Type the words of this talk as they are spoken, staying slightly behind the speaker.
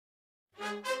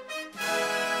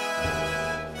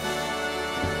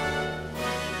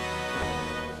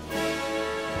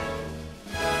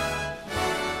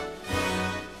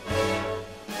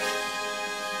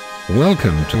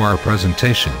Welcome to our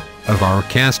presentation of our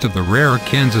cast of the rare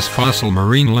Kansas fossil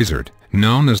marine lizard,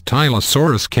 known as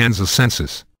Tylosaurus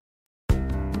kansasensis.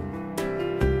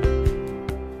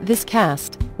 This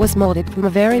cast was molded from a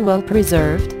very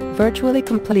well-preserved, virtually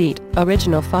complete,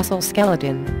 original fossil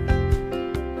skeleton.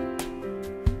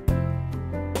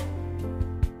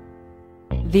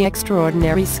 The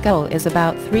extraordinary skull is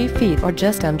about 3 feet or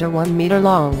just under 1 meter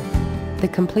long. The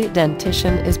complete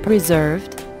dentition is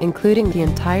preserved, including the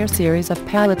entire series of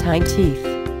palatine teeth.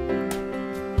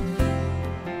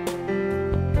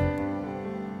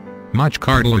 Much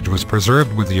cartilage was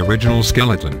preserved with the original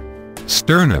skeleton.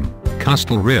 Sternum,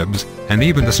 costal ribs, and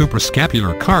even the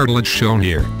suprascapular cartilage shown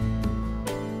here.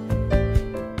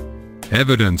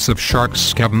 Evidence of sharks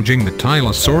scavenging the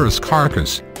Tylosaurus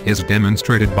carcass is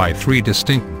demonstrated by 3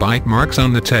 distinct bite marks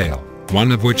on the tail,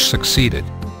 one of which succeeded.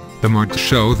 The marks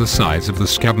show the size of the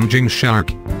scavenging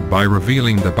shark, by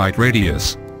revealing the bite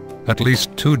radius. At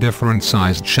least 2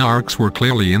 different-sized sharks were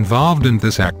clearly involved in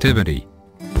this activity.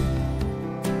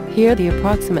 Here the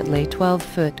approximately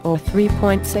 12-foot or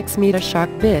 3.6-meter shark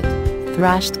bit,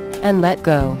 thrashed, and let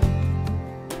go.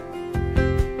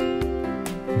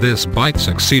 This bite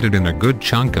succeeded in a good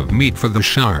chunk of meat for the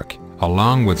shark,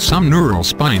 along with some neural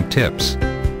spine tips.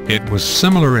 It was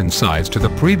similar in size to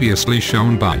the previously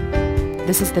shown bite.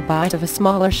 This is the bite of a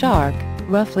smaller shark,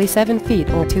 roughly 7 feet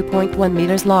or 2.1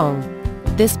 meters long.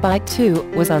 This bite too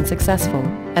was unsuccessful,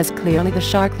 as clearly the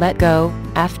shark let go,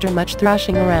 after much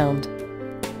thrashing around.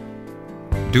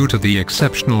 Due to the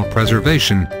exceptional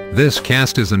preservation, this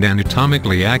cast is an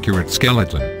anatomically accurate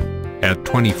skeleton. At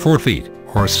 24 feet,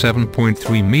 or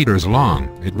 7.3 meters long,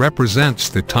 it represents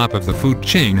the top of the food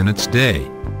chain in its day.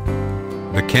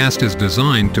 The cast is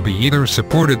designed to be either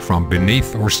supported from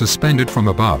beneath or suspended from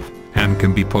above, and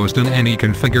can be posed in any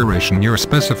configuration your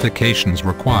specifications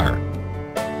require.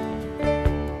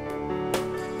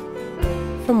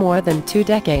 For more than 2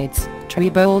 decades,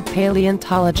 Triebold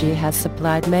Paleontology has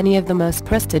supplied many of the most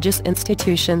prestigious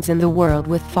institutions in the world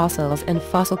with fossils and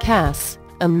fossil casts,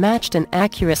 unmatched in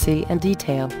accuracy and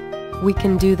detail. We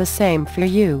can do the same for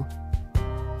you.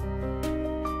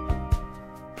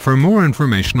 For more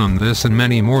information on this and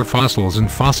many more fossils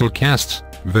and fossil casts,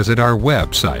 visit our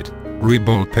website,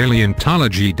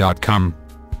 TrieboldPaleontology.com,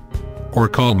 or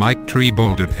call Mike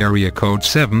Triebold at area code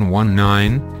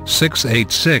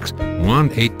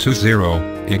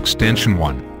 719-686-1820, extension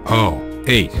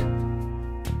 108.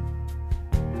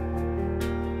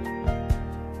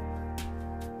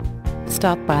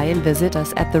 Stop by and visit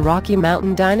us at the Rocky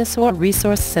Mountain Dinosaur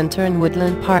Resource Center in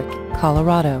Woodland Park,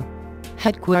 Colorado.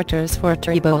 Headquarters for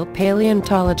Triebold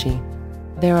Paleontology.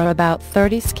 There are about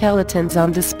 30 skeletons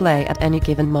on display at any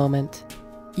given moment.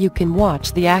 You can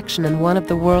watch the action in one of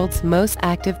the world's most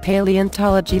active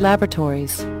paleontology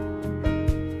laboratories.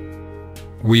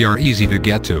 We are easy to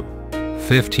get to.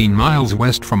 15 miles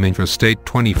west from Interstate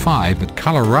 25 at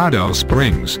Colorado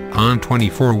Springs, on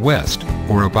 24 west,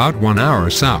 or about 1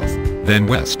 hour south, then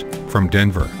west, from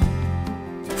Denver.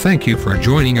 Thank you for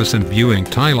joining us and viewing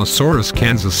Tylosaurus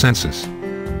kansasensis.